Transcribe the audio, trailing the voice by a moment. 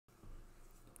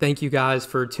Thank you guys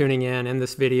for tuning in. In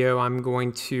this video, I'm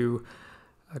going to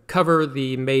cover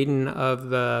the Maiden of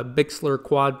the Bixler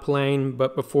Quadplane,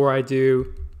 but before I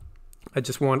do, I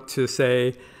just want to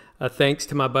say thanks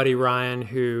to my buddy Ryan,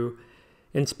 who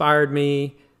inspired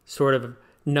me, sort of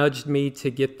nudged me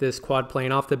to get this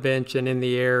quadplane off the bench and in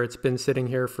the air. It's been sitting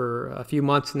here for a few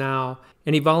months now,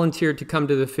 and he volunteered to come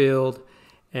to the field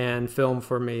and film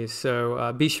for me.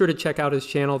 So be sure to check out his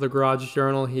channel, The Garage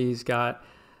Journal. He's got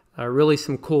really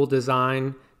some cool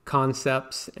design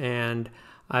concepts, and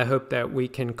I hope that we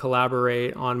can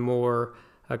collaborate on more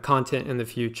content in the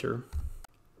future.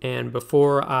 And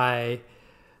before I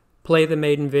play the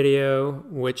Maiden video,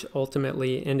 which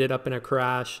ultimately ended up in a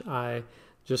crash, I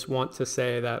just want to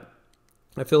say that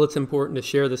I feel it's important to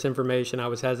share this information. I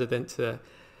was hesitant to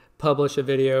publish a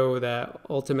video that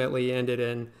ultimately ended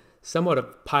in somewhat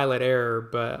of pilot error,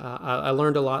 but I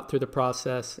learned a lot through the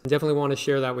process. I definitely want to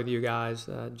share that with you guys,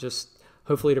 just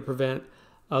hopefully to prevent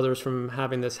others from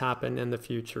having this happen in the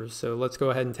future. So let's go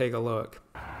ahead and take a look.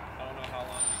 I don't know how long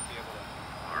we can be able to.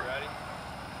 You ready?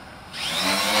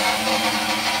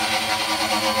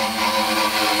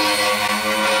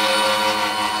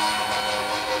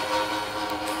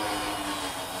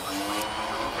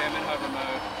 Okay, I'm in hover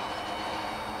mode.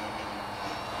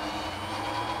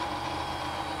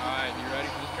 Alright, you ready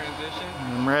for this transition?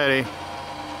 I'm ready.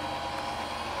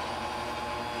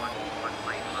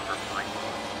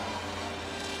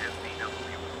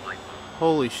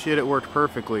 Holy shit, it worked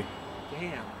perfectly.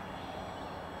 Damn.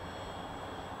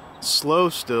 Slow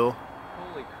still.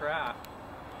 Holy crap.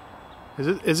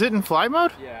 Is it in flight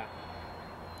mode? Yeah.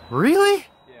 Really?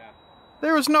 Yeah.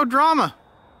 There was no drama.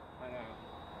 I know.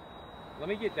 Let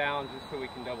me get down just so we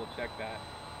can double check that.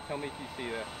 Tell me if you see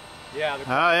that. Yeah.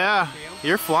 Oh yeah.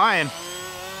 You're flying.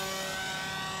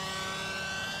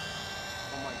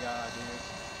 Oh my god, dude.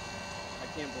 I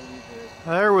can't believe this.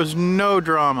 There was no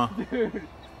drama. Dude.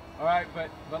 Alright, but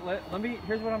let me,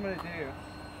 here's what I'm gonna do.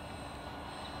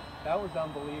 That was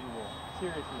unbelievable.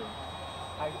 Seriously.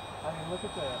 I mean, look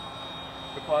at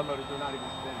the quad motors, they're not even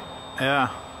spinning. Yeah.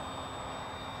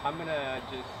 I'm gonna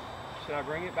just, should I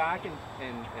bring it back and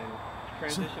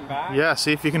transition back? Yeah,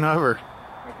 see if you can hover.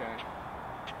 Okay.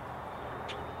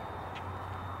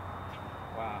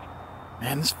 Wow.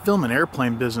 Man, this film and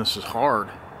airplane business is hard.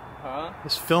 Huh?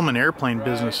 This film and airplane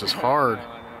business is hard.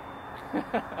 I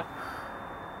know.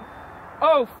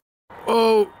 Oh!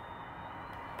 Oh!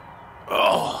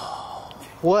 Oh!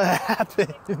 What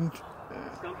happened?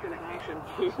 Something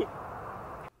happened.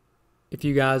 If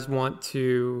you guys want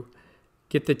to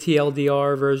get the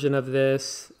TLDR version of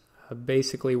this,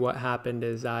 basically what happened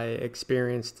is I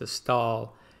experienced a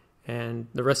stall, and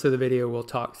the rest of the video will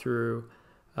talk through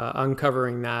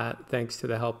uncovering that thanks to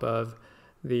the help of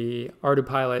the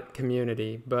Autopilot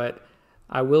community. But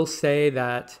I will say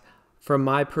that from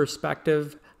my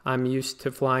perspective, I'm used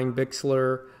to flying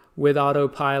Bixler with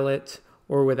autopilot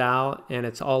or without, and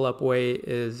its all-up weight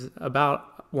is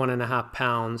about 1.5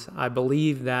 pounds. I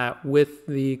believe that with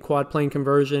the quadplane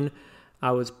conversion, I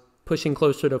was pushing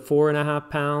closer to 4.5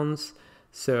 pounds,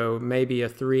 so maybe a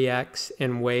 3x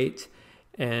in weight.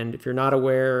 And if you're not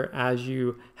aware, as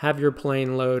you have your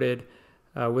plane loaded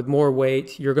with more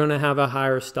weight, you're going to have a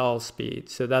higher stall speed.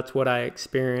 So that's what I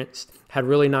experienced. Had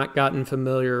really not gotten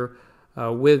familiar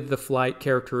with the flight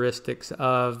characteristics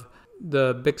of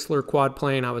the Bixler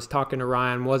quadplane. I was talking to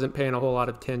Ryan, wasn't paying a whole lot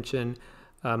of attention.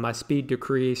 My speed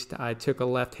decreased. I took a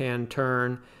left-hand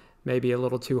turn, maybe a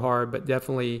little too hard, but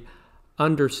definitely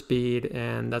under speed,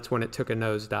 and that's when it took a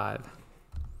nosedive.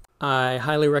 I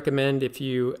highly recommend, if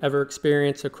you ever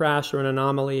experience a crash or an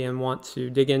anomaly and want to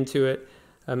dig into it,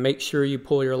 make sure you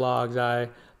pull your logs. I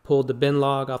pulled the bin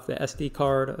log off the SD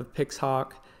card of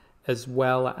Pixhawk, as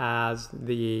well as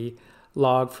the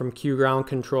log from Q Ground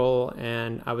Control,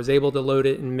 and I was able to load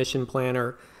it in Mission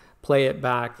Planner, play it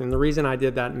back. And the reason I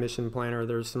did that in Mission Planner,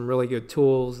 there's some really good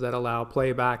tools that allow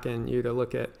playback and you to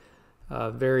look at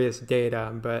various data.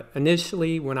 But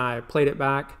initially, when I played it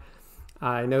back,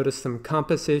 I noticed some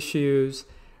compass issues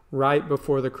right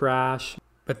before the crash,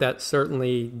 but that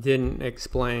certainly didn't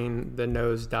explain the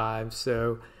nosedive.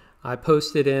 So I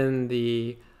posted in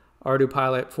the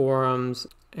Autopilot forums.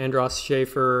 Andros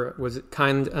Schaefer was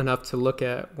kind enough to look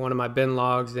at one of my bin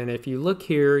logs, and if you look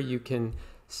here, you can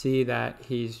see that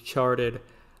he's charted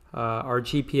our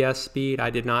GPS speed. I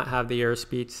did not have the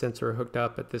airspeed sensor hooked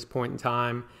up at this point in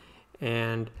time,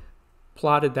 and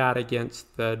plotted that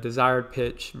against the desired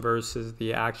pitch versus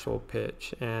the actual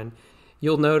pitch. And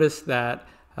you'll notice that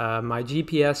my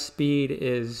GPS speed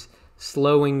is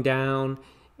slowing down,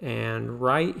 and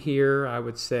right here I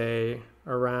would say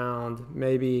around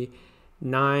maybe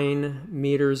 9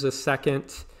 meters a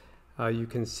second you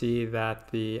can see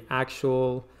that the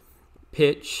actual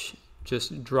pitch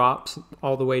just drops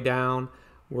all the way down,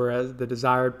 whereas the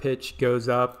desired pitch goes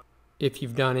up. If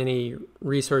you've done any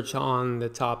research on the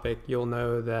topic, you'll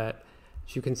know that,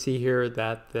 as you can see here,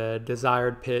 that the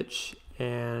desired pitch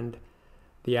and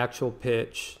the actual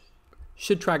pitch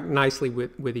should track nicely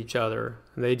with each other.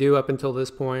 And they do up until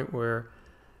this point, where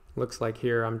it looks like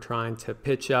here I'm trying to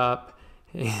pitch up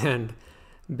and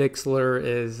Bixler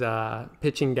is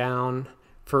pitching down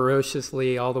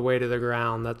ferociously all the way to the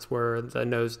ground. That's where the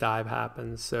nosedive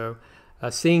happens. So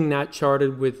seeing that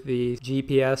charted with the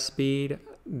GPS speed,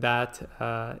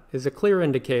 that is a clear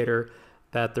indicator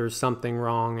that there's something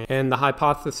wrong. And the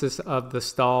hypothesis of the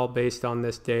stall based on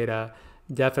this data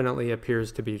definitely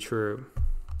appears to be true.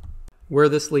 Where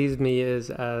this leads me is,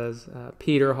 as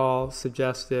Peter Hall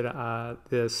suggested,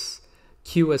 this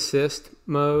Q assist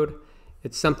mode.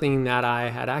 It's something that I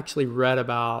had actually read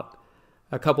about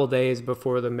a couple days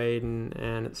before the Maiden,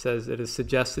 and it says it is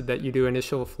suggested that you do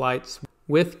initial flights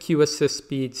with Q assist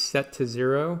speed set to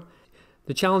 0.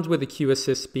 The challenge with the Q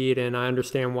assist speed, and I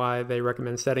understand why they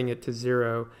recommend setting it to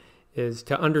 0, is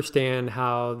to understand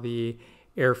how the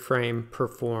airframe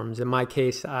performs. In my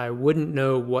case, I wouldn't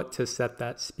know what to set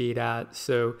that speed at,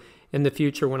 so in the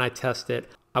future when I test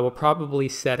it, I will probably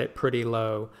set it pretty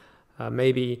low,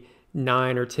 maybe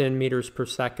 9 or 10 meters per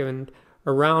second,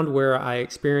 around where I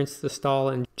experienced the stall,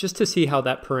 and just to see how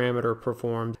that parameter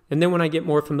performed. And then when I get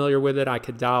more familiar with it, I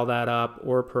could dial that up,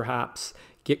 or perhaps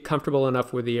get comfortable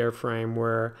enough with the airframe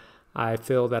where I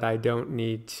feel that I don't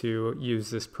need to use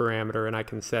this parameter and I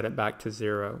can set it back to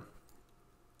 0.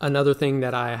 Another thing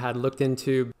that I had looked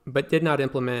into but did not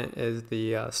implement is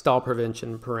the stall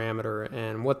prevention parameter.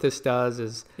 And what this does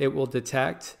is it will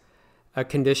detect a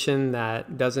condition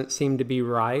that doesn't seem to be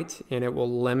right, and it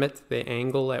will limit the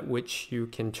angle at which you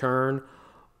can turn,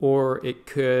 or it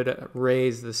could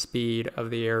raise the speed of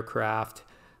the aircraft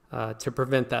to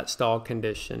prevent that stall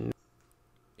condition.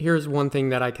 Here's one thing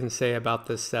that I can say about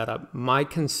this setup. My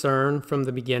concern from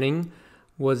the beginning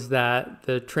was that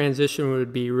the transition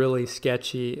would be really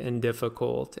sketchy and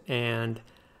difficult, and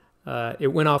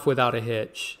it went off without a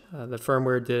hitch. The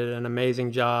firmware did an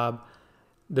amazing job.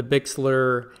 The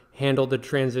Bixler handled the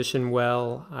transition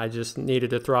well. I just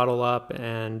needed to throttle up,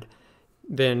 and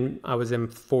then I was in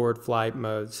forward flight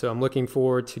mode. So I'm looking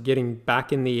forward to getting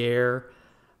back in the air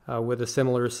with a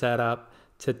similar setup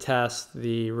to test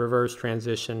the reverse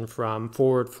transition from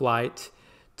forward flight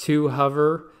to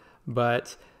hover.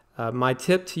 But my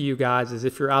tip to you guys is,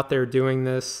 if you're out there doing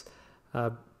this,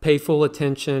 pay full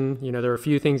attention. You know, there are a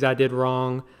few things I did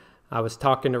wrong. I was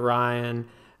talking to Ryan.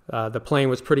 The plane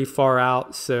was pretty far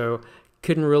out, so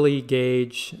couldn't really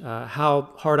gauge how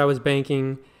hard I was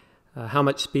banking, how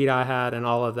much speed I had, and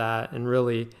all of that. And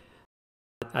really,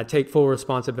 I take full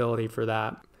responsibility for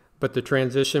that. But the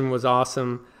transition was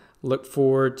awesome. Look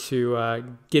forward to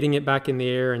getting it back in the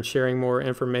air and sharing more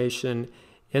information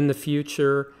in the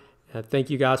future. Thank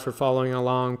you guys for following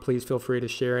along. Please feel free to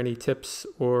share any tips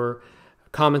or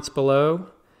comments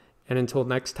below. And until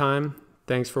next time,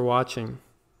 thanks for watching.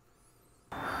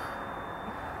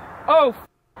 Oh!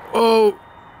 Oh!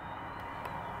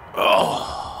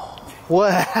 Oh!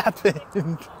 What happened?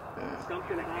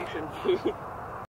 Something action.